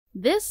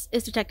This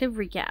is Detective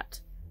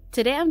Recapped.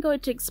 Today I'm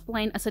going to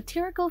explain a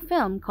satirical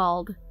film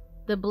called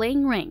The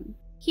Bling Ring.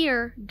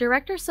 Here,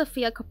 director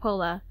Sofia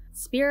Coppola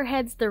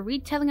spearheads the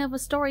retelling of a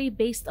story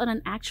based on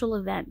an actual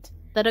event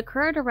that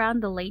occurred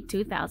around the late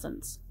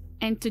 2000s.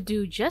 And to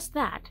do just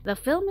that, the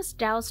film is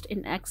doused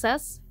in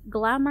excess,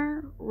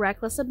 glamour,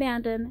 reckless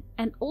abandon,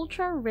 and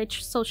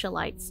ultra-rich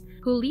socialites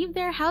who leave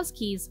their house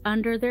keys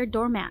under their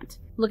doormat.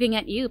 Looking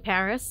at you,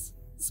 Paris.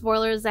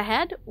 Spoilers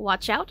ahead,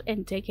 watch out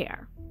and take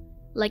care.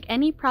 Like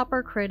any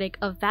proper critic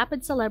of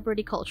vapid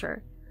celebrity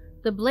culture,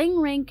 The Bling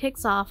Ring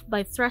kicks off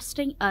by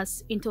thrusting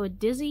us into a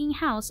dizzying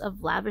house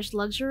of lavish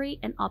luxury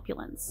and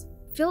opulence,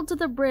 filled to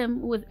the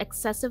brim with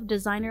excessive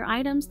designer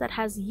items that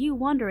has you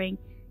wondering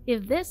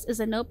if this is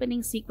an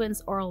opening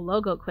sequence or a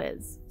logo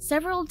quiz.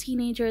 Several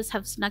teenagers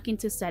have snuck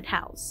into said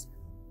house,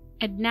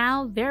 and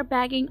now they're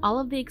bagging all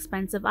of the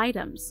expensive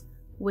items,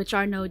 which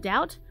are no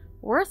doubt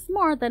worth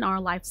more than our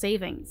life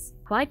savings.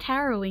 Quite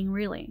harrowing,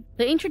 really.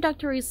 The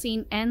introductory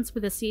scene ends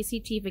with a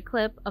CCTV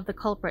clip of the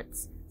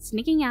culprits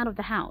sneaking out of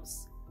the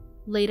house.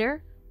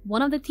 Later,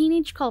 one of the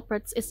teenage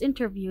culprits is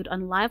interviewed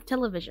on live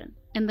television,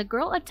 and the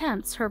girl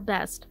attempts her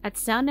best at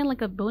sounding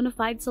like a bona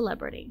fide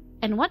celebrity.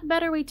 And what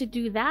better way to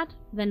do that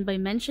than by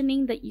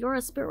mentioning that you're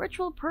a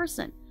spiritual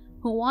person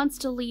who wants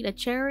to lead a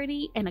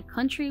charity and a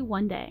country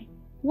one day.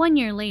 1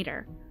 year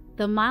later,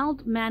 the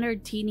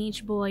mild-mannered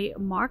teenage boy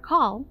Mark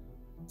Hall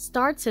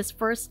starts his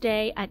first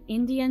day at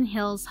Indian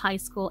Hills High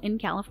School in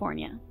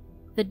California.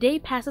 The day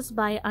passes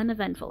by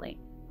uneventfully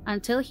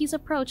until he's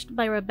approached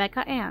by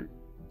Rebecca Ann.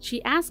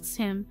 She asks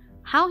him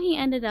how he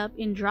ended up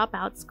in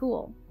dropout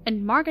school,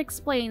 and Mark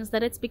explains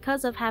that it's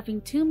because of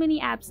having too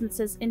many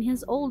absences in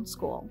his old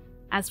school.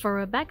 As for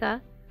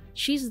Rebecca,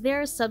 she's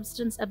their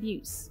substance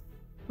abuse.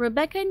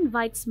 Rebecca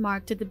invites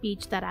Mark to the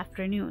beach that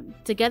afternoon,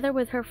 together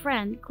with her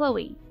friend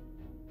Chloe.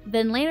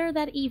 Then later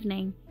that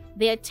evening,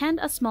 they attend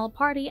a small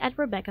party at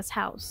Rebecca's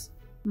house.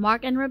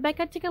 Mark and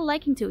Rebecca take a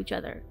liking to each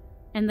other,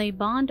 and they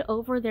bond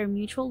over their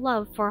mutual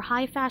love for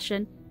high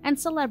fashion and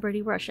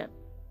celebrity worship.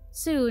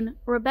 Soon,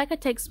 Rebecca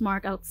takes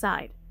Mark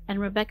outside, and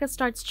Rebecca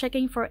starts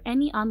checking for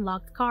any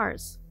unlocked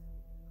cars.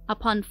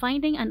 Upon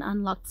finding an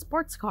unlocked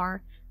sports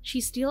car, she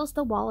steals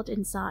the wallet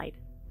inside.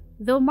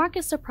 Though Mark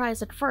is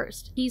surprised at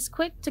first, he's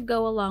quick to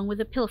go along with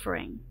the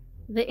pilfering.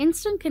 The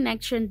instant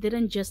connection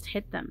didn't just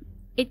hit them,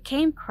 it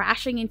came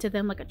crashing into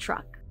them like a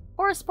truck.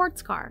 Or a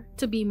sports car,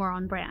 to be more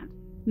on brand.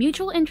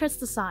 Mutual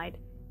interests aside,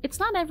 it's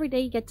not every day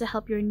you get to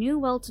help your new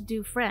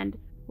well-to-do friend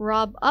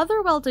rob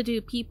other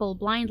well-to-do people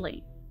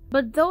blindly.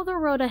 But though the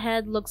road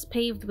ahead looks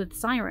paved with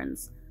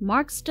sirens,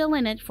 Mark's still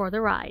in it for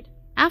the ride.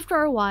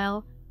 After a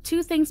while,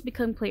 two things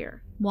become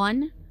clear.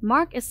 One,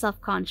 Mark is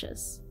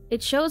self-conscious.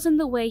 It shows in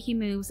the way he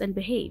moves and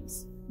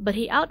behaves, but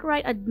he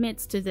outright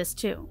admits to this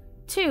too.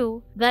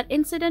 Two, that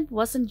incident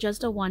wasn't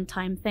just a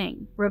one-time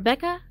thing.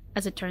 Rebecca,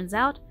 as it turns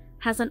out,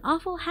 has an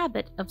awful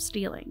habit of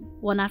stealing.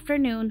 One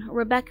afternoon,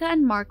 Rebecca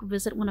and Mark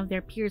visit one of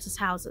their peers'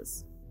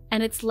 houses,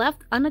 and it's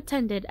left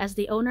unattended as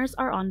the owners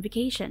are on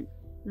vacation.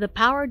 The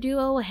power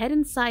duo head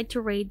inside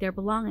to raid their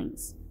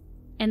belongings,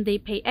 and they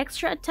pay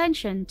extra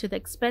attention to the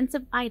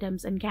expensive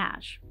items and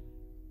cash.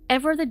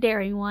 Ever the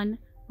daring one,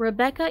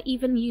 Rebecca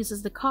even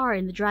uses the car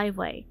in the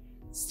driveway,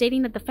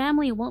 stating that the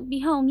family won't be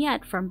home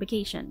yet from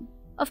vacation.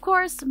 Of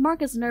course,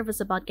 Mark is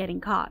nervous about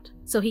getting caught,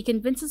 so he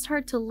convinces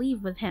her to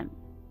leave with him.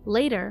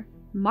 Later,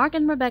 Mark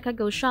and Rebecca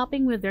go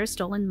shopping with their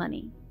stolen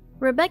money.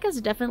 Rebecca's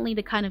definitely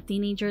the kind of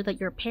teenager that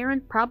your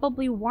parent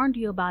probably warned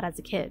you about as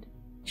a kid.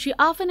 She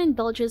often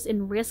indulges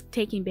in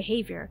risk-taking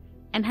behavior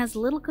and has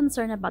little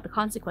concern about the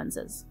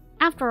consequences.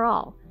 After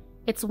all,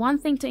 it's one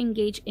thing to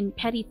engage in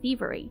petty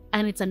thievery,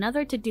 and it's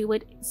another to do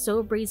it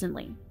so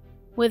brazenly.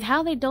 With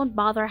how they don't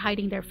bother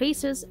hiding their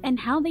faces and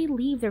how they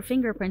leave their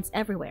fingerprints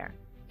everywhere,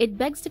 it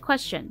begs the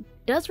question,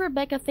 does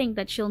Rebecca think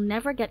that she'll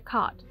never get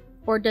caught,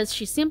 or does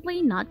she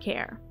simply not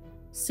care?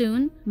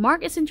 Soon,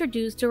 Mark is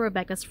introduced to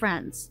Rebecca's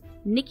friends,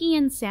 Nikki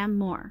and Sam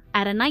Moore,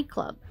 at a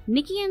nightclub.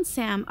 Nikki and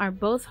Sam are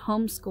both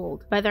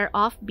homeschooled by their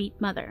offbeat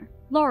mother,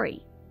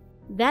 Lori.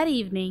 That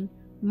evening,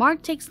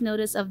 Mark takes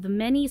notice of the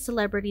many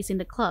celebrities in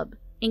the club,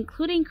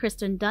 including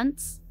Kristen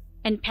Dunst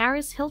and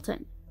Paris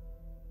Hilton.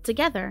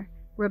 Together,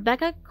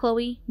 Rebecca,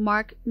 Chloe,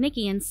 Mark,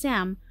 Nikki, and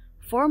Sam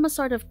form a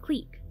sort of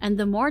clique, and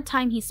the more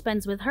time he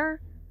spends with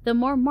her, the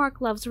more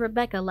Mark loves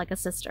Rebecca like a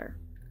sister.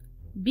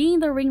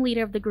 Being the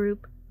ringleader of the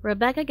group,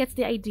 Rebecca gets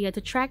the idea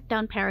to track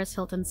down Paris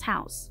Hilton's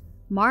house.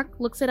 Mark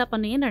looks it up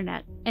on the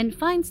internet and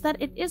finds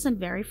that it isn't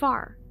very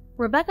far.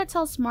 Rebecca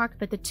tells Mark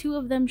that the two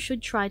of them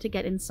should try to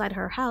get inside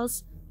her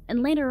house,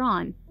 and later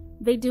on,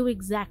 they do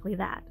exactly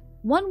that.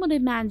 One would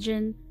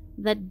imagine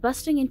that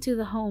busting into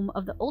the home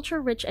of the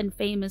ultra-rich and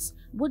famous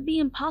would be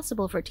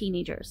impossible for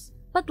teenagers.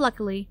 But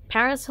luckily,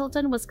 Paris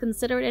Hilton was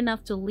considerate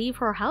enough to leave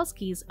her house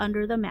keys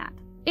under the mat.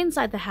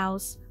 Inside the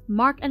house,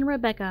 Mark and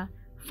Rebecca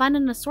find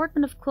an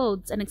assortment of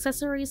clothes and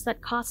accessories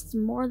that costs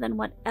more than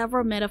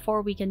whatever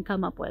metaphor we can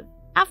come up with.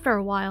 After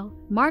a while,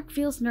 Mark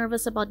feels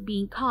nervous about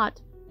being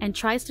caught and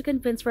tries to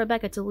convince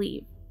Rebecca to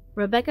leave.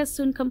 Rebecca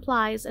soon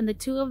complies and the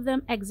two of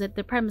them exit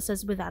the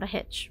premises without a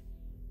hitch.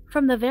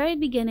 From the very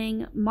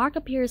beginning, Mark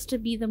appears to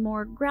be the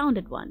more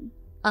grounded one.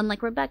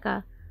 Unlike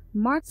Rebecca,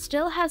 Mark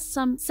still has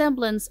some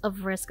semblance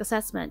of risk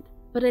assessment,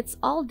 but it's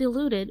all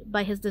diluted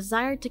by his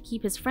desire to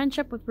keep his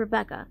friendship with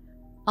Rebecca,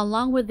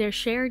 along with their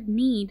shared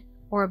need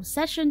or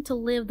obsession to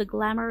live the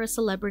glamorous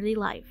celebrity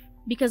life.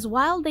 Because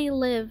while they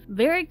live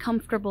very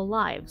comfortable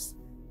lives,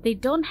 they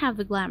don't have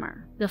the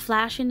glamour, the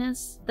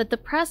flashiness that the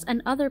press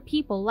and other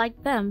people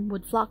like them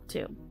would flock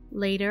to.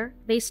 Later,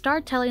 they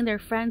start telling their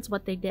friends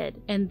what they did,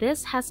 and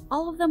this has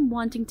all of them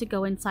wanting to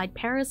go inside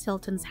Paris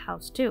Hilton's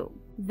house too.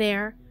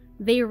 There,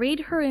 they raid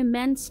her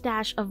immense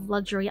stash of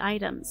luxury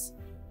items.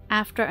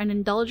 After an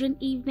indulgent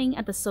evening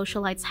at the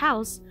socialite's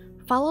house,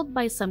 followed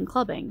by some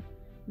clubbing,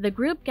 the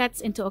group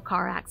gets into a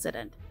car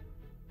accident.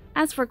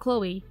 As for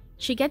Chloe,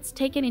 she gets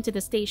taken into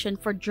the station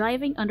for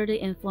driving under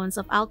the influence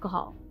of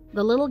alcohol.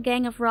 The little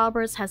gang of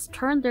robbers has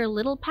turned their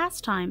little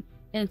pastime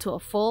into a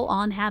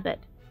full-on habit.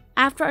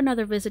 After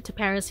another visit to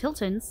Paris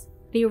Hilton's,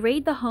 they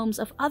raid the homes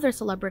of other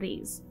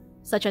celebrities,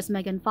 such as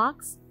Megan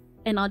Fox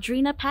and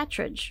Audrina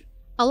Patridge.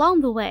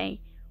 Along the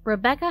way,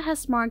 Rebecca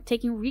has Mark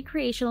taking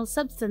recreational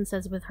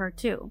substances with her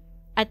too.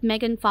 At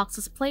Megan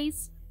Fox's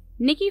place,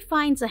 Nikki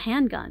finds a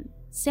handgun.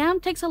 Sam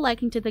takes a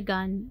liking to the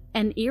gun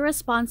and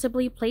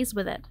irresponsibly plays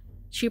with it.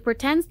 She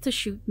pretends to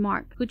shoot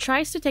Mark, who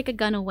tries to take a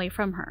gun away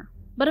from her.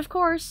 But of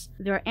course,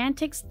 their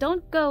antics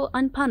don't go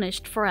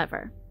unpunished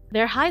forever.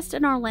 Their heist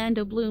in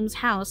Orlando Bloom's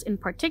house in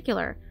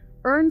particular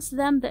earns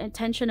them the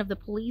attention of the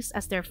police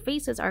as their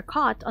faces are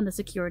caught on the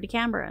security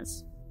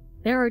cameras.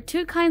 There are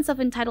two kinds of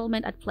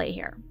entitlement at play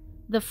here.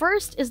 The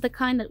first is the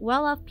kind that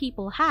well-off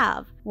people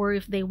have, where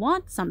if they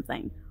want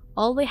something,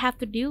 all they have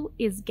to do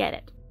is get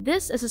it.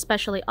 This is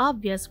especially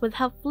obvious with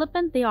how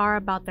flippant they are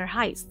about their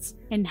heists,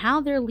 and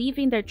how they're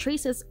leaving their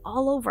traces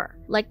all over,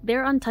 like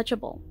they're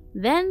untouchable.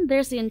 Then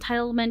there's the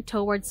entitlement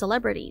towards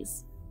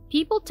celebrities.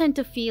 People tend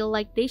to feel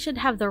like they should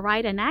have the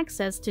right and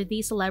access to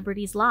these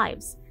celebrities'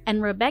 lives, and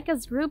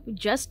Rebecca's group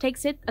just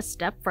takes it a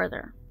step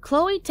further.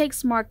 Chloe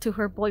takes Mark to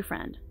her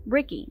boyfriend,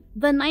 Ricky,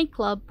 the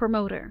nightclub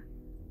promoter.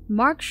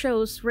 Mark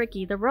shows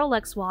Ricky the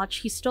Rolex watch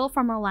he stole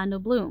from Orlando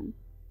Bloom,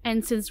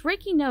 and since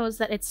Ricky knows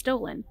that it's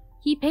stolen,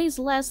 he pays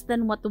less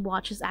than what the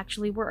watch is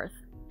actually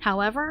worth.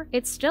 However,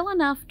 it's still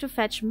enough to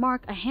fetch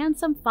Mark a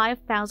handsome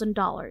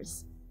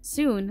 $5,000.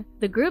 Soon,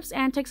 the group's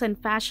antics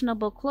and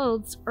fashionable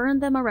clothes earn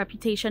them a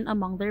reputation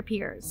among their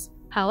peers.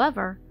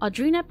 However,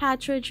 Audrina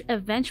Patridge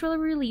eventually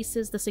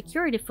releases the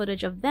security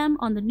footage of them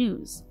on the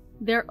news.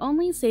 Their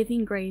only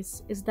saving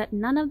grace is that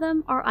none of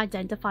them are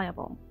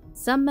identifiable.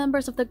 Some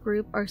members of the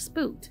group are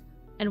spooked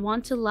and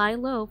want to lie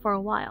low for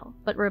a while,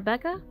 but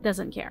Rebecca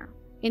doesn't care.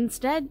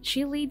 Instead,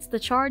 she leads the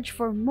charge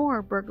for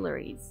more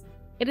burglaries.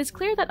 It is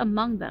clear that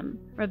among them,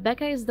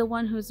 Rebecca is the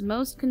one who's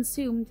most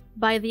consumed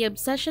by the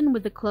obsession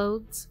with the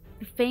clothes,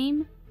 the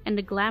fame, and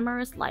the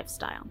glamorous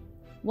lifestyle.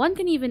 One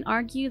can even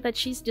argue that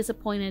she's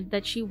disappointed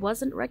that she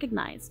wasn't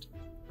recognized.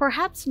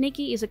 Perhaps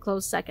Nikki is a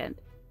close second,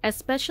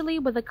 especially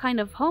with the kind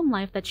of home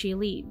life that she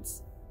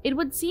leads. It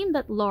would seem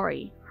that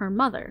Lori, her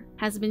mother,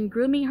 has been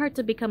grooming her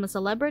to become a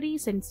celebrity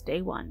since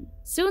day one.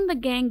 Soon the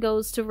gang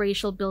goes to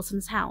Rachel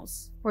Bilson's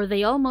house, where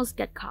they almost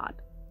get caught.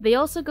 They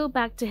also go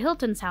back to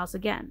Hilton's house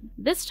again.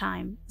 This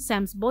time,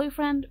 Sam's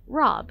boyfriend,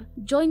 Rob,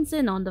 joins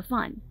in on the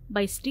fun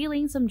by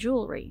stealing some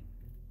jewelry.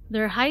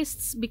 Their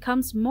heists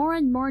becomes more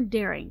and more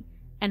daring,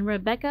 and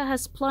Rebecca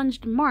has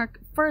plunged Mark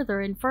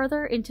further and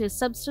further into his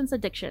substance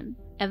addiction.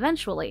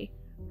 Eventually,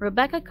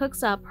 Rebecca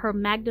cooks up her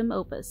magnum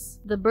opus,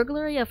 the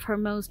burglary of her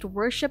most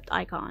worshipped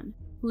icon,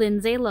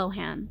 Lindsay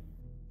Lohan.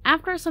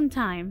 After some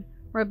time,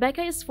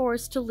 Rebecca is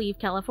forced to leave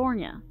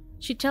California.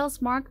 She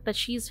tells Mark that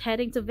she's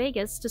heading to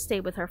Vegas to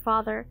stay with her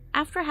father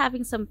after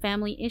having some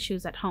family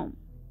issues at home.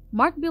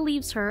 Mark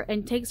believes her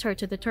and takes her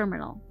to the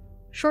terminal.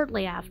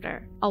 Shortly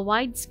after, a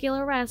wide-scale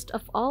arrest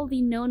of all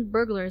the known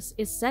burglars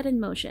is set in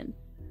motion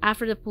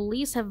after the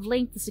police have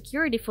linked the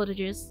security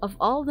footages of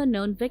all the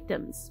known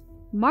victims.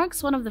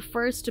 Mark's one of the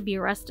first to be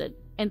arrested,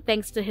 and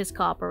thanks to his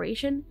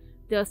cooperation,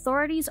 the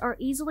authorities are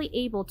easily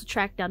able to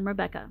track down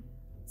Rebecca.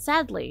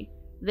 Sadly,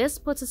 this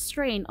puts a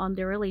strain on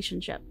their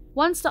relationship.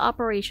 Once the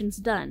operation's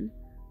done,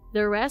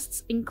 the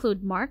arrests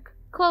include Mark,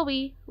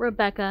 Chloe,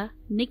 Rebecca,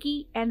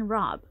 Nikki, and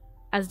Rob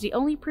as the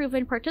only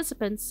proven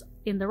participants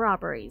in the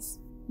robberies.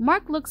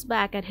 Mark looks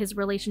back at his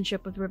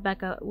relationship with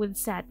Rebecca with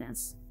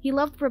sadness. He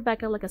loved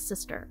Rebecca like a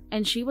sister,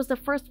 and she was the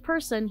first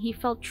person he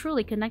felt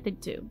truly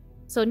connected to.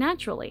 So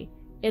naturally,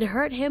 it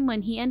hurt him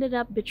when he ended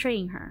up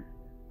betraying her.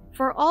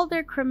 For all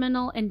their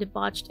criminal and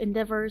debauched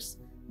endeavors,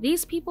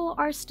 these people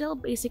are still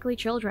basically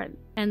children,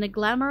 and the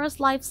glamorous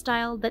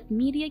lifestyle that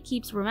media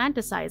keeps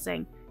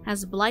romanticizing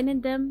has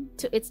blinded them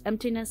to its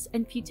emptiness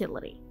and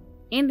futility.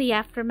 In the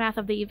aftermath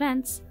of the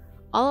events,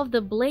 all of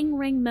the Bling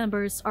Ring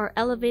members are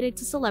elevated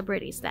to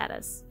celebrity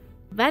status.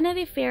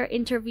 Vanity Fair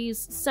interviews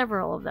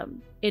several of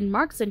them. In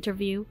Mark's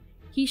interview,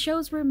 he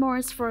shows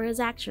remorse for his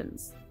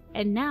actions,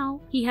 and now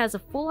he has a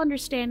full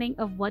understanding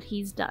of what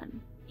he's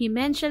done. He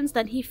mentions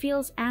that he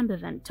feels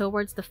ambivalent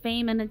towards the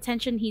fame and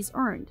attention he's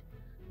earned,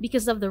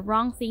 because of the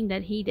wrong thing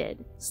that he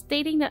did,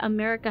 stating that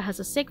America has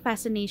a sick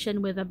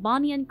fascination with a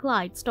Bonnie and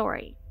Clyde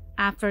story.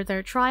 After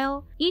their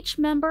trial, each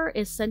member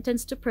is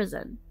sentenced to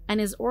prison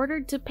and is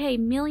ordered to pay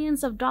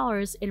millions of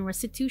dollars in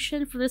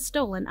restitution for the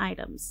stolen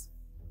items.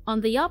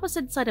 On the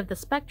opposite side of the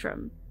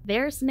spectrum,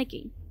 there's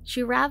Nikki.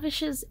 She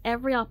ravishes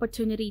every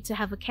opportunity to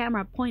have a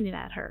camera pointed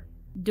at her.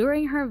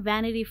 During her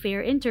Vanity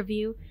Fair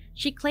interview,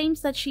 she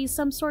claims that she's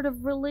some sort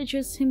of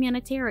religious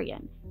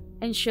humanitarian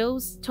and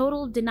shows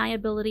total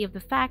deniability of the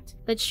fact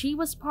that she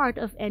was part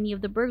of any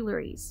of the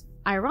burglaries.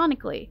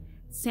 Ironically,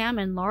 Sam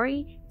and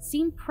Laurie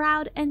seem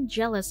proud and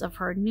jealous of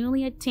her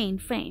newly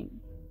attained fame.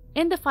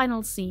 In the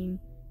final scene,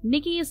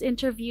 Nikki is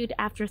interviewed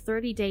after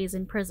 30 days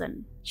in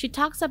prison. She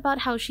talks about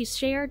how she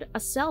shared a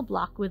cell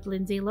block with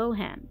Lindsay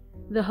Lohan.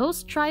 The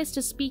host tries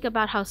to speak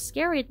about how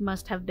scary it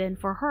must have been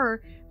for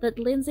her that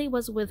Lindsay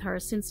was with her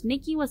since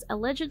Nikki was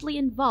allegedly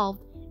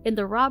involved in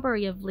the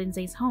robbery of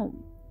Lindsay's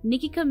home.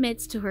 Nikki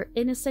commits to her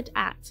innocent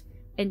act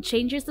and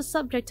changes the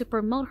subject to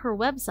promote her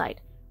website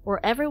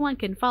where everyone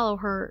can follow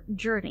her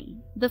journey.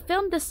 The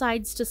film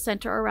decides to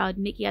center around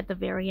Nikki at the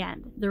very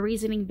end. The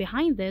reasoning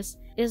behind this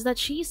is that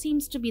she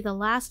seems to be the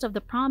last of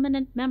the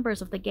prominent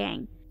members of the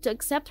gang to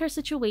accept her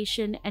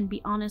situation and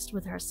be honest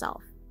with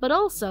herself. But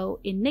also,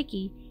 in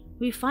Nikki,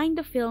 we find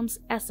the film's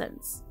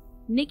essence.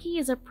 Nikki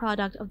is a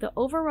product of the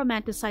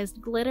over-romanticized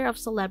glitter of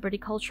celebrity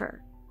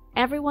culture.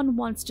 Everyone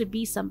wants to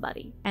be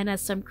somebody, and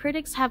as some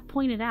critics have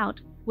pointed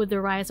out, with the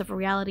rise of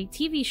reality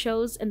TV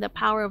shows and the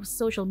power of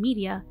social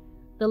media,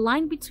 the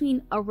line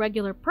between a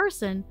regular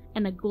person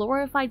and a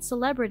glorified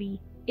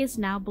celebrity is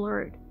now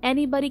blurred.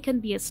 Anybody can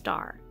be a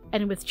star.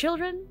 And with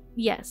children,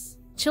 yes,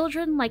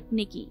 children like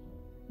Nikki.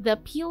 The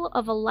appeal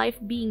of a life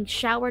being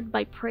showered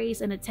by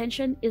praise and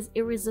attention is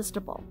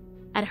irresistible.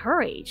 At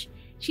her age,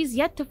 she's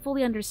yet to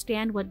fully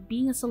understand what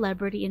being a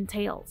celebrity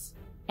entails.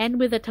 And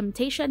with the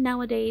temptation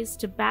nowadays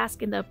to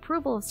bask in the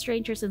approval of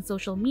strangers in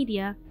social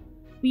media,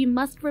 we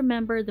must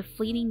remember the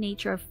fleeting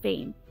nature of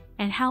fame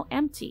and how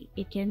empty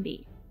it can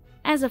be.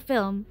 As a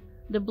film,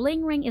 The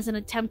Bling Ring is an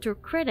attempt to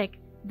critique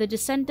the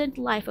descendant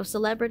life of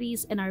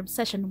celebrities and our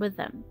obsession with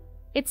them.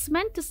 It's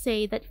meant to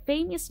say that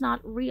fame is not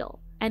real,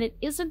 and it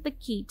isn't the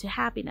key to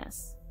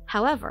happiness.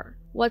 However,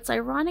 what's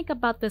ironic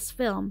about this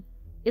film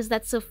is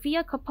that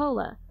Sofia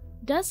Coppola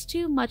does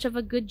too much of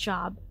a good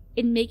job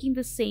in making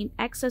the same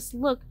excess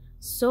look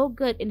so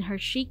good in her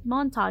chic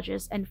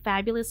montages and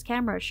fabulous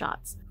camera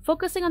shots,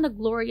 focusing on the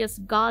glorious,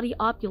 gaudy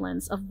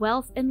opulence of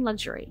wealth and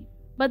luxury.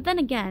 But then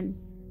again,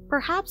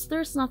 perhaps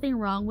there's nothing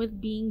wrong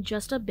with being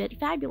just a bit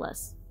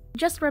fabulous.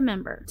 Just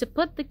remember to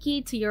put the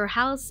key to your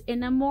house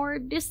in a more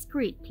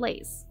discreet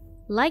place,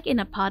 like in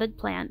a potted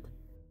plant.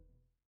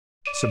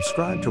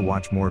 Subscribe to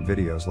watch more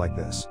videos like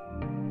this.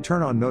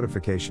 Turn on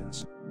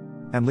notifications.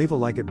 And leave a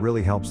like, it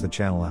really helps the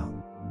channel out.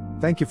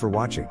 Thank you for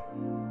watching.